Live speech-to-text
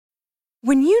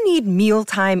When you need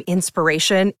mealtime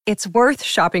inspiration, it's worth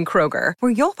shopping Kroger,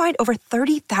 where you'll find over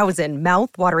 30,000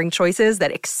 mouth-watering choices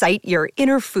that excite your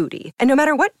inner foodie. And no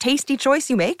matter what tasty choice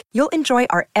you make, you'll enjoy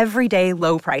our everyday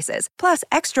low prices, plus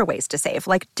extra ways to save,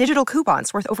 like digital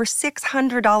coupons worth over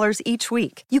 $600 each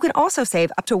week. You can also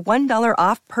save up to $1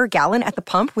 off per gallon at the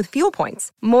pump with fuel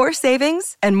points. More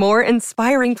savings and more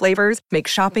inspiring flavors make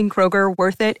shopping Kroger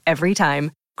worth it every time.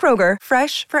 Kroger,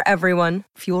 fresh for everyone.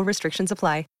 Fuel restrictions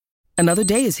apply. Another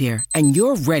day is here, and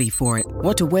you're ready for it.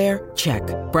 What to wear? Check.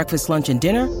 Breakfast, lunch, and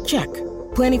dinner? Check.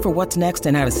 Planning for what's next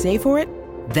and how to save for it?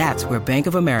 That's where Bank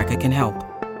of America can help.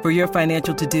 For your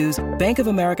financial to-dos, Bank of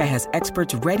America has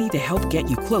experts ready to help get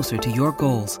you closer to your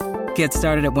goals. Get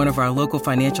started at one of our local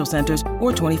financial centers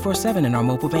or 24/7 in our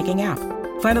mobile banking app.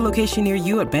 Find a location near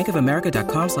you at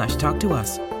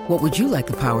bankofamerica.com/talktous. What would you like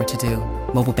the power to do?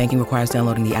 Mobile banking requires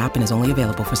downloading the app and is only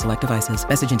available for select devices.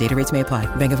 Message and data rates may apply.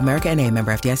 Bank of America N.A.,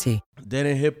 member FDIC. Then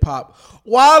in hip-hop,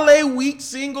 Wale Week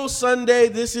Single Sunday.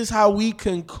 This is how we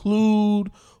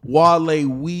conclude Wale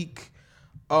Week.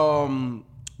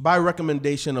 By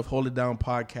recommendation of Hold It Down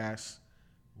Podcast,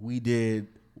 we did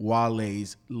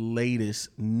Wale's latest,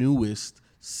 newest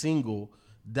single,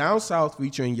 Down South,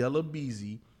 featuring Yella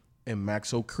Beezy and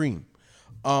Maxo Cream.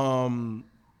 And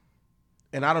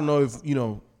I don't know if, you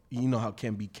know how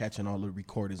Ken be catching all the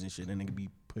recorders and shit, and they can be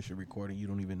pushing recording. You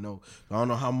don't even know. I don't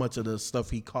know how much of the stuff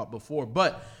he caught before.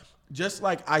 But just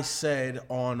like I said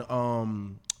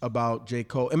on about J.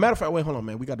 Cole, and matter of fact, wait, hold on,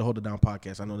 man. We got the Hold It Down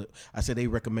Podcast. I know that I said they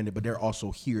recommended, but they're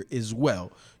also here as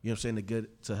well. You know what I'm saying? They're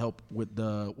good to help with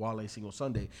the Wale Single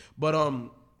Sunday. But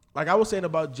like I was saying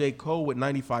about J. Cole with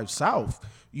 95 South,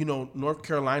 North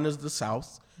Carolina's the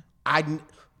South.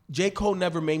 J. Cole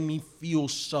never made me feel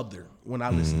Southern when I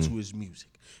listen to his music.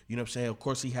 You know what I'm saying? Of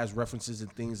course, he has references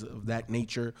and things of that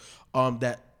nature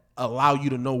that allow you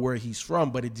to know where he's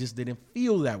from, but it just didn't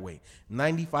feel that way.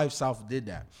 95 South did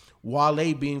that.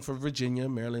 Wale being from Virginia,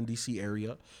 Maryland, D.C.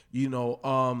 area,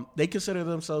 they consider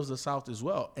themselves the South as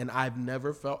well. And I've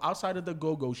never felt, outside of the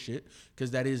go-go shit,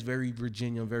 because that is very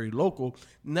Virginia, very local,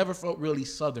 never felt really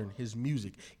Southern, his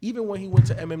music. Even when he went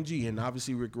to MMG, and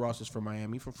obviously Rick Ross is from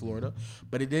Miami, from Florida,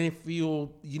 but you didn't feel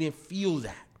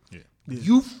that. Yeah.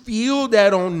 You feel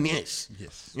that on this.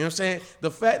 Yes. You know what I'm saying? The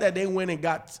fact that they went and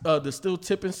got the Still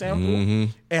Tipping sample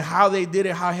and how they did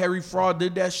it, how Harry Fraud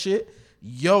did that shit,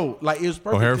 it was perfect.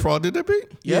 Oh, Harry Fraud did that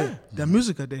beat? Yeah. That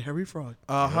music I did, Harry Fraud.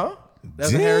 Uh-huh.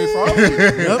 That's a Harry Fraud beat.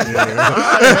 Yep.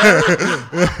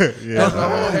 That's the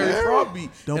whole Harry Fraud beat.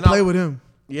 Don't play with him.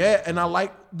 Yeah, and I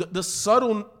like the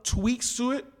subtle tweaks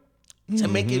to it to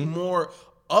make it more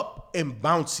up and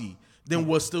bouncy than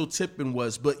what Still Tipping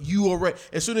was. But you already,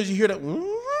 as soon as you hear that,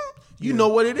 you know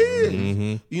what it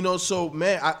is. So,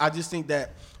 man, I just think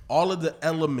that all of the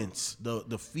elements,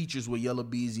 the features with Yella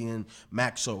Beezy and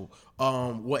Maxo,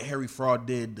 what Harry Fraud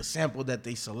did, the sample that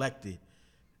they selected,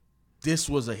 this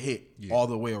was a hit all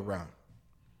the way around.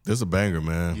 This is a banger,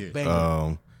 man. Yeah.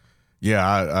 Banger.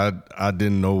 I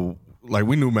didn't know. Like,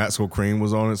 we knew Maxo Cream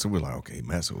was on it, so we're like, okay,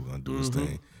 Maxo gonna do his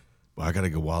thing. But I gotta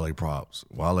give Wale props.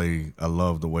 Wale, I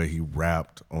love the way he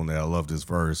rapped on that. I loved his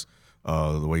verse,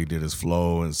 the way he did his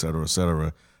flow, et cetera, et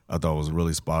cetera. I thought it was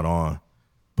really spot on.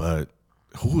 But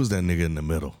who was that nigga in the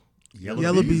middle?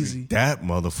 Yella Beezy. That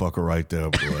motherfucker right there,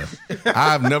 boy.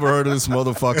 I've never heard of this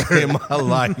motherfucker in my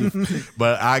life,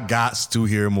 but I got to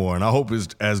hear more, and I hope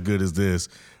it's as good as this,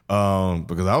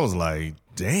 because I was like,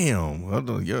 damn,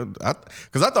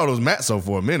 because I thought it was Maxo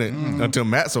for a minute until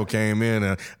Maxo came in,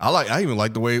 and I even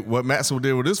like the way what Maxo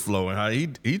did with his flow and how he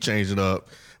changed it up.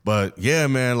 But yeah,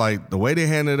 man, like the way they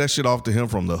handed that shit off to him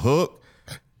from the hook,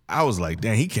 I was like,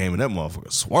 damn, he came in that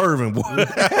motherfucker swerving, boy.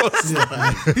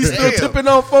 He's still tipping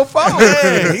on 4-5.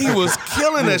 Man, he was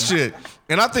killing that shit.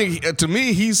 And I think, to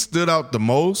me, he stood out the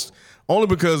most, only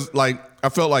because, like, I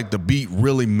felt like the beat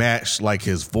really matched, like,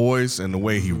 his voice and the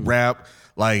way he rapped.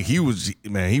 Like, he was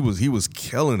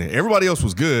killing it. Everybody else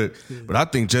was good, but I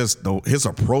think just his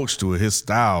approach to it, his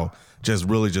style, just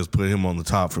really just put him on the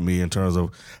top for me in terms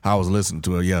of how I was listening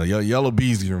to it. Yeah, Yella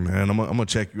Beezy, man. I'm gonna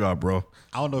check you out, bro.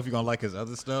 I don't know if you're gonna like his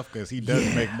other stuff because he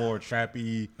does make more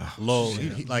trappy, low.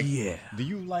 Do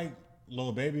you like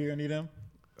Lil Baby or any of them?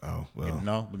 Oh well,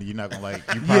 no, but you're not gonna like.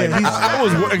 You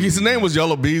probably his name was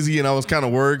Yella Beezy, and I was kind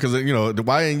of worried because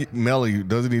why ain't Melly?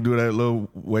 Doesn't he do that little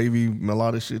wavy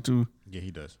melodic shit too? Yeah, he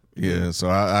does. Yeah, so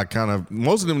I kind of,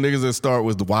 most of them niggas that start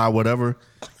with the why whatever,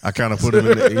 I kind of put them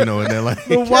in, in there like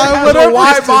the why whatever,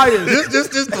 why bias,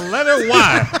 just the letter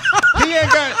Y. he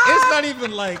ain't got. It's not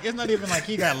even like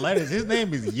he got letters. His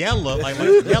name is Yella, like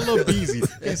Yella Beezy.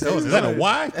 So is that a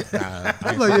Y? Nah, I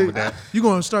ain't fucking with that. You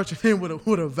gonna start your name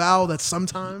with a vowel that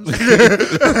sometimes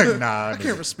Nah, I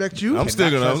can't respect you. I'm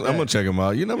gonna check him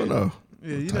out. You never know.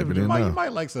 Yeah, you Type never it know. in You now.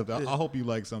 might like something. I hope you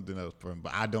like something else from him,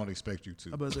 but I don't expect you to.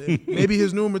 I'm about to say, maybe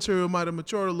his new material might have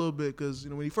matured a little bit because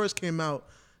when he first came out,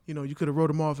 you could have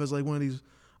wrote him off as like one of these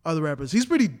other rappers. He's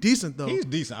pretty decent though. He's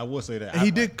decent. I will say that. And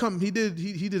he did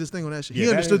his thing on that shit. Yeah, he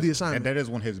that understood is- the assignment. And that is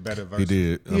one of his better He verses.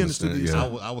 did. He understood these. Yeah.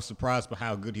 I was surprised by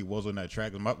how good he was on that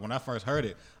track. When I first heard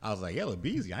it, I was like, Yellow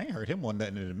Beezy. I ain't heard him on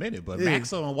nothing in a minute. But Yeah.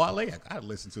 Maxo and Wale, I gotta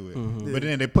listen to it. But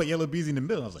then they put Yellow Beezy in the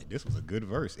middle. I was like, this was a good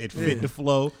verse. It fit the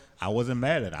flow. I wasn't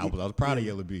mad at it. I was proud of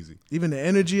Yellow Beezy. Even the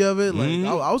energy of it, like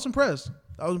I was impressed.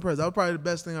 That was probably the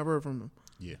best thing I've heard from him.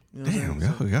 Yeah. Damn,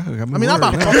 y'all got me I mean, I'm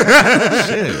worried. about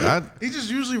Shit, he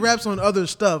just usually raps on other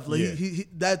stuff. Like Yeah. he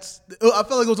that's I felt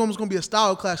like it was almost gonna be a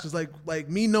style clash because like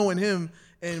me knowing him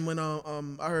and when I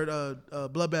heard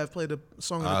Bloodbath play the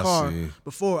song in the I car see.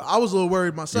 before, I was a little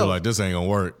worried myself. You're like, this ain't gonna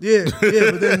work. Yeah,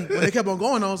 but then when they kept on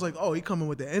going, I was like, oh, he coming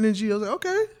with the energy. I was like,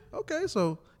 okay.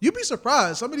 So you'd be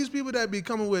surprised. Some of these people that be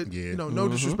coming with, no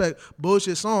disrespect,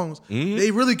 bullshit songs,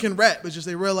 they really can rap. It's just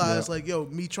they realize like, yo,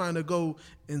 me trying to go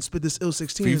and spit this ill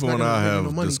 16 is FIFA not and gonna I bring have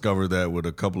no money. discovered that with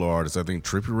a couple of artists. I think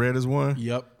Trippie Redd is one.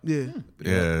 Yep. Yeah.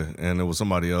 Yeah, and there was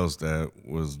somebody else that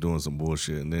was doing some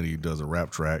bullshit, and then he does a rap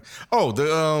track. Oh,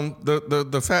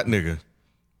 the fat nigga.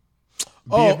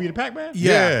 BFB the Pac-Man?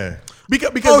 Yeah. Because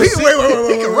Oh, the he sing-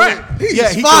 wait. He can rap. Yeah,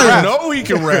 he fire. can rap. I know he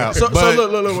can rap. So but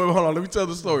look, wait, hold on. Let me tell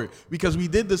the story. Because we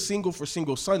did the single for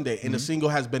Single Sunday, and the single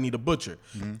has Benny the Butcher.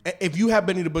 If you have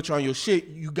Benny the Butcher on your shit,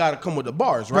 you got to come with the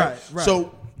bars, right? Right.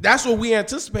 So that's what we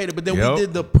anticipated. But then Yep. we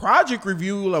did the project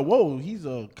review, like, whoa, he's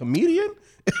a comedian?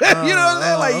 You know what I'm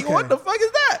saying? Like, okay. what the fuck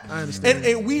is that? I understand.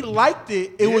 And we liked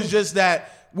it. It was just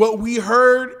that what we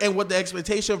heard and what the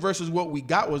expectation versus what we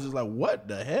got was just like, what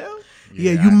the hell?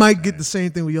 Yeah, you might get the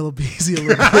same thing with Yellow Beezy a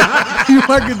little bit. You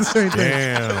might get the same thing.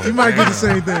 Damn. You might get the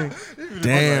same thing.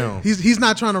 damn. He's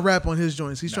not trying to rap on his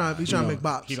joints. He's trying to make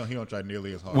bops. He don't try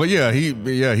nearly as hard. Well, yeah,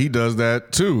 he does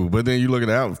that too. But then you look at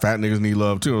that, fat niggas need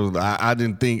love too. I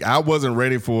didn't think I wasn't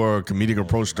ready for a comedic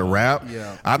approach to rap.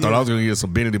 Yeah. I thought I was gonna get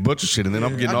some Benny the Butcher shit, and then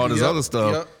I'm getting all this other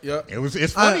stuff. Yep.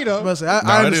 It's funny though. I No, it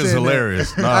understand is that.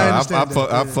 hilarious. No, I I understand that,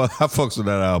 I fucks with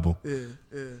that album.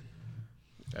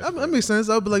 That makes sense.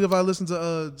 That would be like if I listened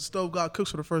to Stove God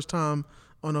Cooks for the first time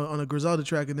on a Griselda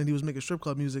track, and then he was making strip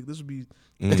club music. This would be,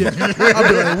 I'd be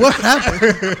like, what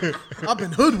happened? I've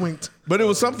been hoodwinked. But it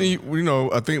was something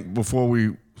I think before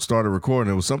we started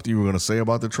recording, it was something you were gonna say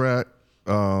about the track.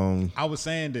 I was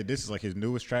saying that this is like his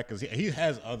newest track because he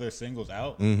has other singles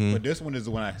out, but this one is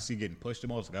the one I see getting pushed the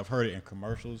most. Like I've heard it in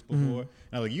commercials before.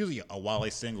 Now, like usually a Wale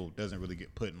single doesn't really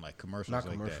get put in like commercials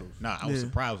like commercials. that. Nah, I was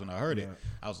surprised when I heard it.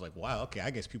 I was like, wow, okay, I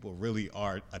guess people really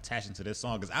are attaching to this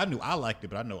song because I knew I liked it,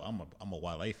 but I know I'm a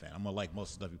Wale fan. I'm gonna like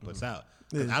most of the stuff he puts out.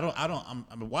 Because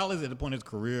I mean, Wale is at the point in his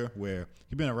career where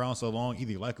he's been around so long,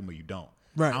 either you like him or you don't.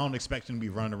 Right. I don't expect him to be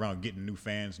running around getting new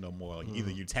fans no more. Like either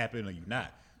you tap in or you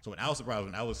not. So when I was surprised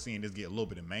when I was seeing this get a little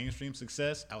bit of mainstream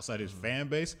success outside his fan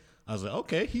base, I was like,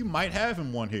 okay, he might have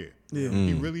him one here. Yeah,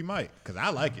 he really might because I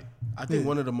like it. I think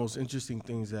one of the most interesting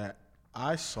things that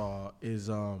I saw is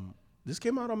this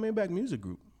came out on Maybach Music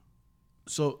Group.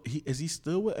 So is he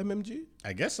still with MMG?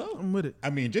 I guess so. I'm with it.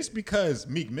 I mean, just because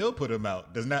Meek Mill put him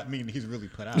out does not mean he's really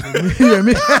put out. Yeah,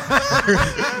 me.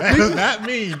 That does not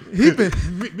mean He been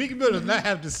Meek Mill does not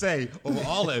have to say over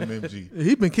all of MMG.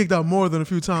 he been kicked out more than a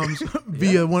few times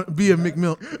via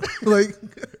McMill. Like,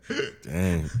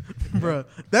 Dang. bruh,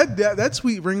 that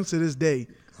tweet rings to this day.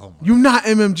 Oh You not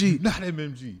MMG. Not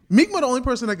MMG. Meek Mill the only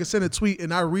person that can send a tweet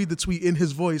and I read the tweet in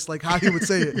his voice, like how he would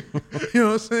say it. You know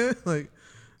what I'm saying? Like,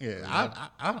 Yeah,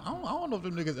 I don't know if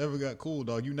them niggas ever got cool,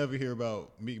 dog. You never hear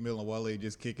about Meek Mill and Wale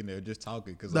just kicking there, just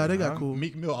talking. Cause Nah, they got cool.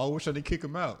 Meek Mill always trying to kick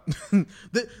him out.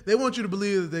 they want you to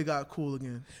believe that they got cool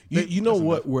again. You know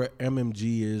what? Where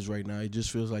MMG is right now, it just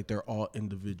feels like they're all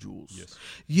individuals. Yes.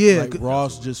 Yeah, Like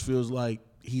Ross just feels like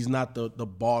he's not the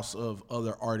boss of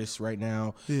other artists right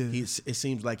now. Yeah. It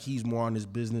seems like he's more on his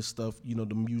business stuff. You know,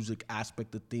 the music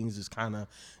aspect of things is kind of,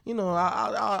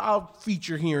 I'll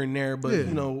feature here and there, but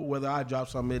whether I drop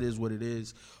something, it is what it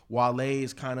is. Wale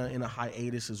is kind of in a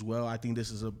hiatus as well. I think this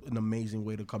is an amazing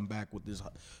way to come back with this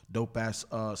dope ass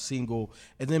single.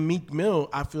 And then Meek Mill,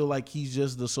 I feel like he's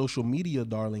just the social media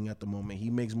darling at the moment. He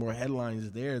makes more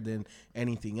headlines there than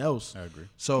anything else. I agree.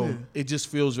 So it just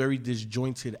feels very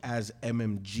disjointed as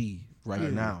MMG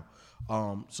right now.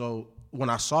 So when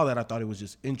I saw that, I thought it was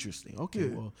just interesting. Okay,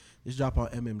 well, this drop on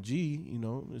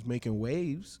MMG, is making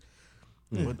waves.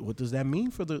 What does that mean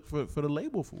for the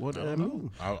label? What does that mean?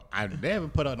 They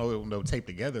haven't put out no tape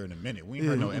together in a minute. We ain't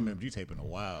heard no MMG tape in a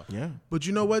while. Yeah. But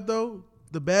you know what though?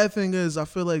 The bad thing is I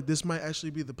feel like this might actually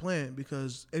be the plan,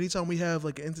 because anytime we have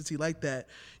like an entity like that,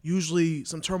 usually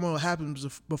some turmoil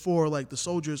happens before like the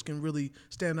soldiers can really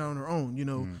stand out on their own. You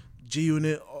know,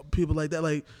 G-Unit, people like that.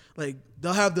 Like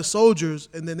they'll have the soldiers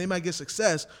and then they might get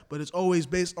success, but it's always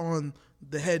based on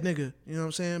the head nigga. You know what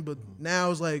I'm saying? But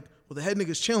now it's like, well, the head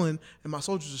nigga's chilling and my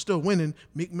soldiers are still winning.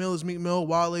 Meek Mill is Meek Mill,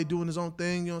 Wale doing his own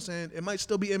thing, you know what I'm saying? It might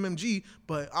still be MMG,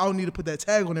 but I don't need to put that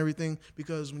tag on everything,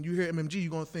 because when you hear MMG, you're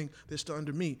going to think they're still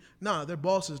under me. Nah, they're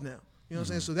bosses now. You know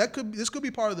what I'm saying? So this could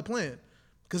be part of the plan.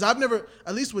 Because I've never,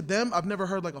 at least with them, I've never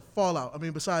heard like a fallout. I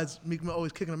mean, besides Meek Mill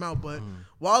always kicking them out, but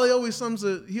Wale always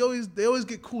they always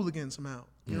get cool again somehow.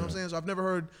 You know what I'm saying? So I've never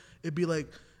heard it be like,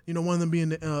 you know, one of them be in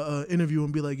the interview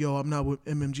and be like, yo, I'm not with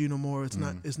MMG no more. It's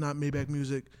not Maybach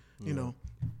Music. You know,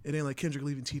 it ain't like Kendrick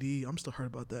leaving TDE. I'm still hurt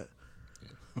about that.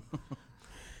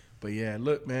 But yeah,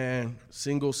 look, man,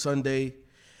 Single Sunday,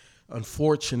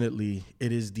 unfortunately,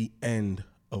 it is the end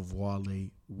of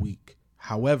Wale week.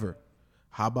 However,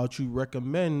 how about you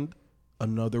recommend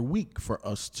another week for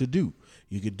us to do?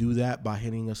 You could do that by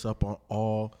hitting us up on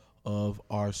all of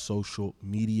our social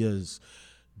medias: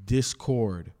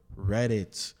 Discord,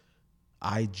 Reddit,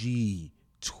 IG,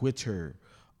 Twitter,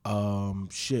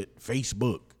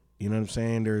 Facebook. You know what I'm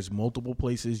saying? There's multiple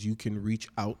places you can reach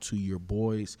out to your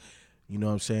boys. You know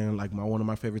what I'm saying? Like one of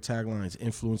my favorite taglines,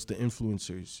 influence the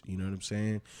influencers. You know what I'm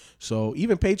saying? So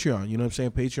even Patreon, you know what I'm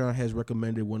saying? Patreon has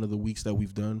recommended one of the weeks that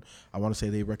we've done. I want to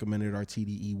say they recommended our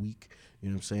TDE week. You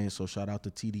know what I'm saying? So shout out to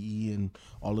TDE and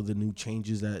all of the new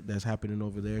changes that's happening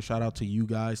over there. Shout out to you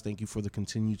guys. Thank you for the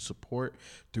continued support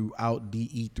throughout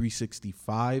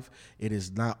DE365. It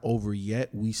is not over yet.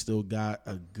 We still got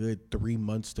a good 3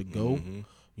 months to go.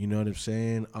 You know what I'm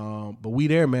saying? But we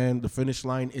there, man. The finish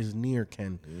line is near,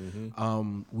 Ken.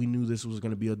 We knew this was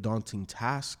going to be a daunting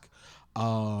task,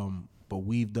 but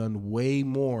we've done way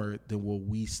more than what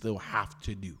we still have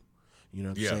to do. You know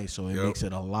what I'm saying? So it makes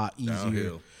it a lot easier.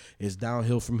 Downhill. It's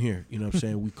downhill from here. You know what I'm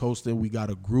saying? We coasting. We got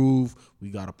a groove.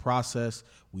 We got a process.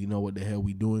 We know what the hell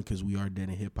we doing, because we are dead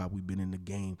in hip hop. We've been in the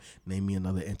game. Name me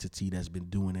another entity that's been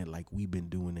doing it like we've been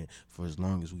doing it for as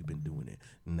long as we've been doing it.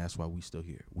 And that's why we still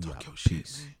here. We out.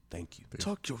 Peace. Thank you.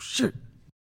 Talk your shit.